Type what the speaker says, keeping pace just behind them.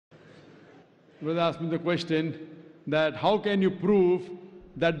Brother asked me the question that how can you prove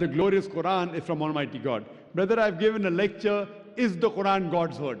that the glorious Quran is from Almighty God? Brother, I've given a lecture, Is the Quran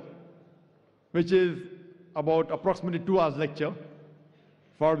God's Word? Which is about approximately 2 hours lecture.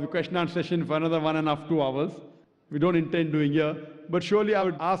 For the question and answer session for another 1.5 to 2 hours. We don't intend doing here, but surely I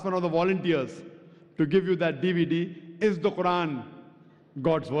would ask one of the volunteers to give you that DVD, Is the Quran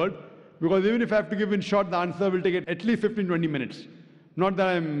God's Word? Because even if I have to give in short, the answer will take at least 15-20 minutes. Not that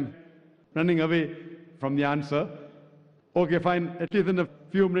I'm running away from the answer. Okay, fine, at least in a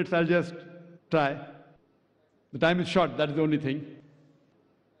few minutes I'll just try. The time is short, that is the only thing.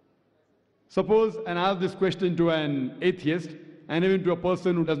 Suppose and ask this question to an atheist and even to a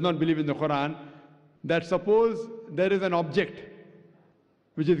person who does not believe in the Quran, that suppose there is an object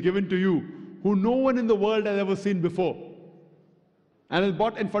which is given to you who no one in the world has ever seen before and is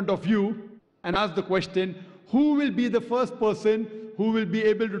brought in front of you and ask the question, who will be the first person who will be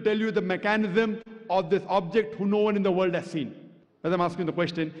able to tell you the mechanism of this object who no one in the world has seen? As I'm asking the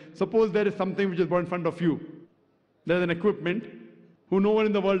question, suppose there is something which is brought in front of you. There is an equipment who no one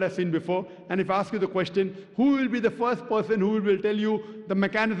in the world has seen before, and if I ask you the question, who will be the first person who will tell you the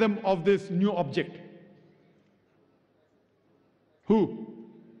mechanism of this new object? Who?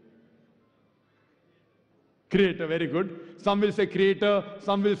 Creator, very good. Some will say creator,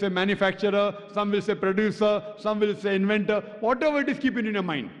 some will say manufacturer, some will say producer, some will say inventor. Whatever it is, keep it in your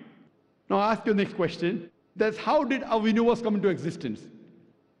mind. Now I ask you the next question. That's how did our universe come into existence?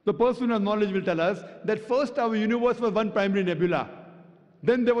 The person who has knowledge will tell us that first our universe was one primary nebula.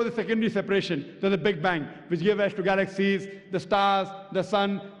 Then there was a secondary separation, the Big Bang, which gave rise to galaxies, the stars, the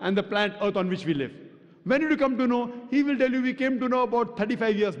sun, and the planet Earth on which we live. When did you come to know? He will tell you we came to know about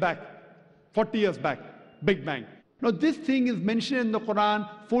 35 years back, 40 years back, Big Bang. Now this thing is mentioned in the Quran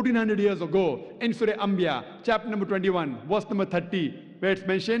 1400 years ago in Surah Anbiya, chapter number 21, verse number 30, where it's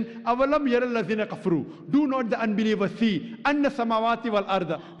mentioned, Avalam yaral lazina kafru. Do not the unbelievers see anna samawati wal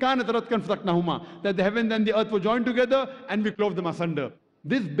arda kanat ratkan fasaknahuma, that the heavens and the earth were joined together and we clove them asunder.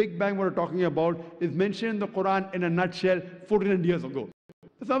 This Big Bang we're talking about is mentioned in the Quran in a nutshell 1400 years ago.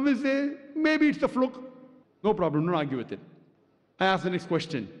 Some will say, maybe it's a fluke. No problem, don't argue with it. I ask the next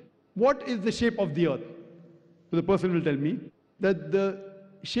question. What is the shape of the earth? So the person will tell me that the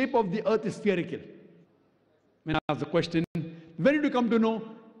shape of the earth is spherical. When I ask the question, when did you come to know?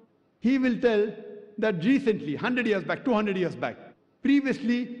 He will tell that recently, 100 years back, 200 years back,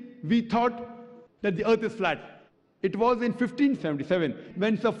 previously we thought that the earth is flat. It was in 1577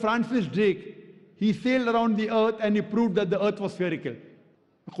 when Sir Francis Drake, he sailed around the earth and he proved that the earth was spherical.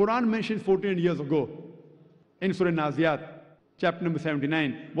 The Quran mentions 14 years ago in Surah Naziyat, chapter number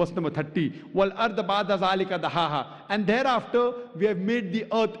 79, verse number 30. Wal arda ba'da zalika dahaha. And thereafter we have made the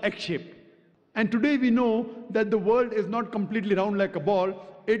earth egg-shaped. And today we know that the world is not completely round like a ball.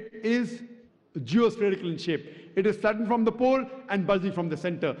 It is geospherical in shape. It is flattened from the pole and bulging from the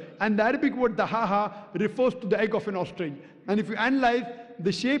center. And the Arabic word dahaha refers to the egg of an ostrich. And if you analyze,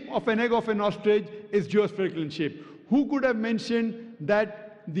 the shape of an egg of an ostrich is geospherical in shape. Who could have mentioned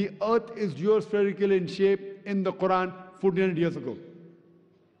that the earth is geospherical in shape in the Quran 1400 years ago?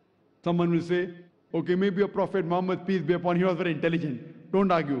 Someone will say, okay, maybe a Prophet Muhammad, peace be upon him, he was very intelligent.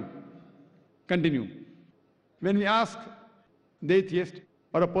 Don't argue. Continue. When we ask the atheist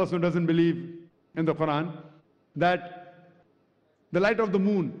or a person who doesn't believe in the Quran that the light of the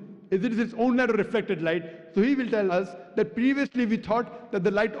moon, is it its own light or reflected light? So he will tell us that previously we thought that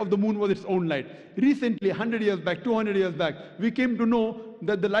the light of the moon was its own light. Recently, 100 years back, 200 years back, we came to know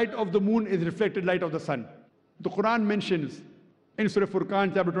that the light of the moon is reflected light of the sun. The Quran mentions in Surah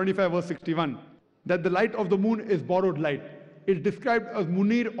Furqan, chapter 25, verse 61, that the light of the moon is borrowed light. It's described as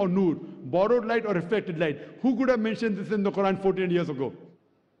munir or nur, borrowed light or reflected light. Who could have mentioned this in the Quran 14 years ago?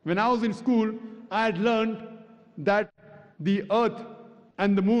 When I was in school, I had learned that the earth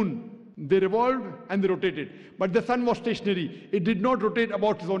and the moon, they revolved and they rotated. But the sun was stationary. It did not rotate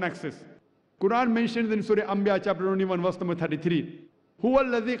about its own axis. Quran mentions in Surah Anbiya, chapter 21, verse number 33, Huwa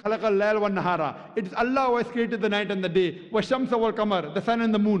alladhi khalaqa al-layla wan-nahara. It is Allah who has created the night and the day. Wash-shamsa wal-qamar, the sun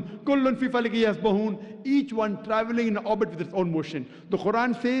and the moon. Kullun fi falaki yasbahun. Each one traveling in orbit with its own motion. The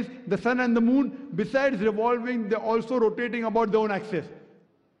Quran says the sun and the moon, besides revolving, they're also rotating about their own axis.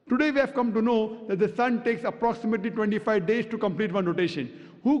 Today we have come to know that the sun takes approximately 25 days to complete one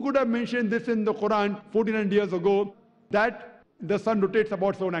rotation. Who could have mentioned this in the Quran 1400 years ago, that the sun rotates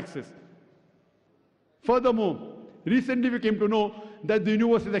about its own axis? Furthermore, recently we came to know that the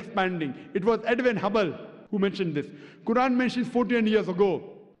universe is expanding. It was Edwin Hubble who mentioned this. Quran mentions 1400 years ago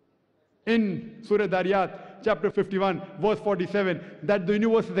in Surah Dariyat, chapter 51, verse 47, that the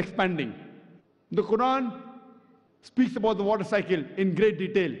universe is expanding. The Quran speaks about the water cycle in great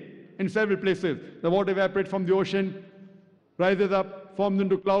detail in several places. The water evaporates from the ocean, rises up, forms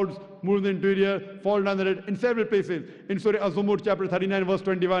into clouds, moves in the interior, falls down the red, in several places. In Surah Az-Zumur chapter 39 verse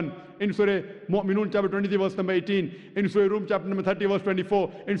 21, in Surah Mu'minun chapter 23 verse number 18, in Surah Rum chapter number 30 verse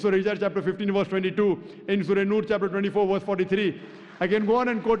 24, in Surah Hijr chapter 15 verse 22, in Surah Nur chapter 24 verse 43. I can go on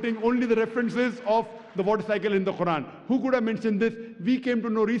and quoting only the references of the water cycle in the Quran. Who could have mentioned this? We came to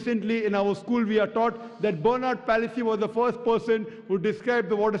know recently in our school, we are taught that Bernard Palissy was the first person who described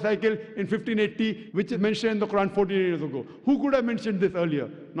the water cycle in 1580, which is mentioned in the Quran 14 years ago. Who could have mentioned this earlier?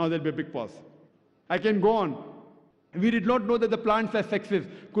 Now there'll be a big pause. I can go on. We did not know that the plants are sexes.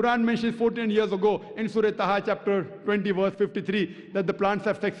 Quran mentions 14 years ago in Surah Taha chapter 20 verse 53 that the plants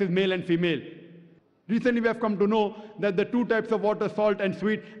have sexes, male and female. Recently we have come to know that the two types of water, salt and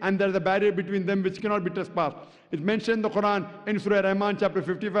sweet, and there is a barrier between them which cannot be trespassed. It's mentioned in the Quran in Surah Rahman chapter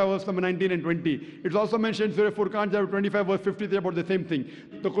 55 verse number 19 and 20. It's also mentioned in Surah Furqan chapter 25 verse 53 about the same thing.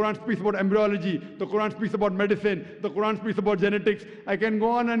 The Quran speaks about embryology, the Quran speaks about medicine, the Quran speaks about genetics. I can go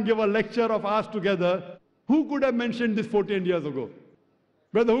on and give a lecture of ours together. Who could have mentioned this 14 years ago?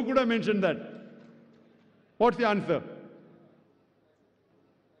 Brother, who could have mentioned that? What's the answer?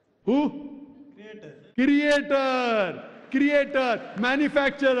 Who? Creator,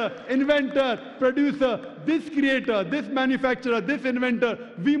 manufacturer, inventor, producer. This creator, this manufacturer, this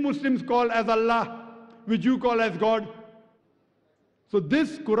inventor, we Muslims call as Allah, which you call as God. So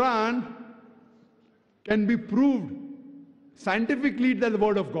this Quran can be proved scientifically that the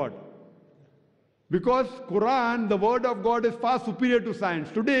word of God. Because Quran, the word of God, is far superior to science.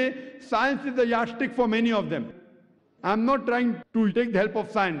 Today, science is a yardstick for many of them. I'm not trying to take the help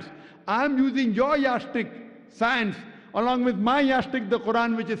of science. I'm using your yardstick, science, along with my yardstick, the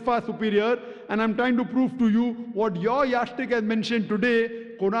Quran, which is far superior, and I'm trying to prove to you what your yardstick has mentioned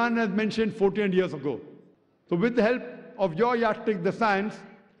today, Quran has mentioned 14 years ago. So with the help of your yardstick, the science,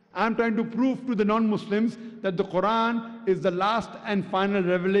 I'm trying to prove to the non-Muslims that the Quran is the last and final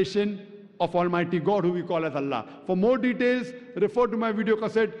revelation of Almighty God, who we call as Allah. For more details, refer to my video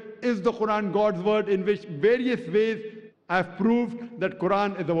cassette, Is the Quran God's Word?, in which various ways I have proved that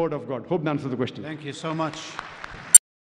Quran is the word of God. Hope that answers the question. Thank you so much.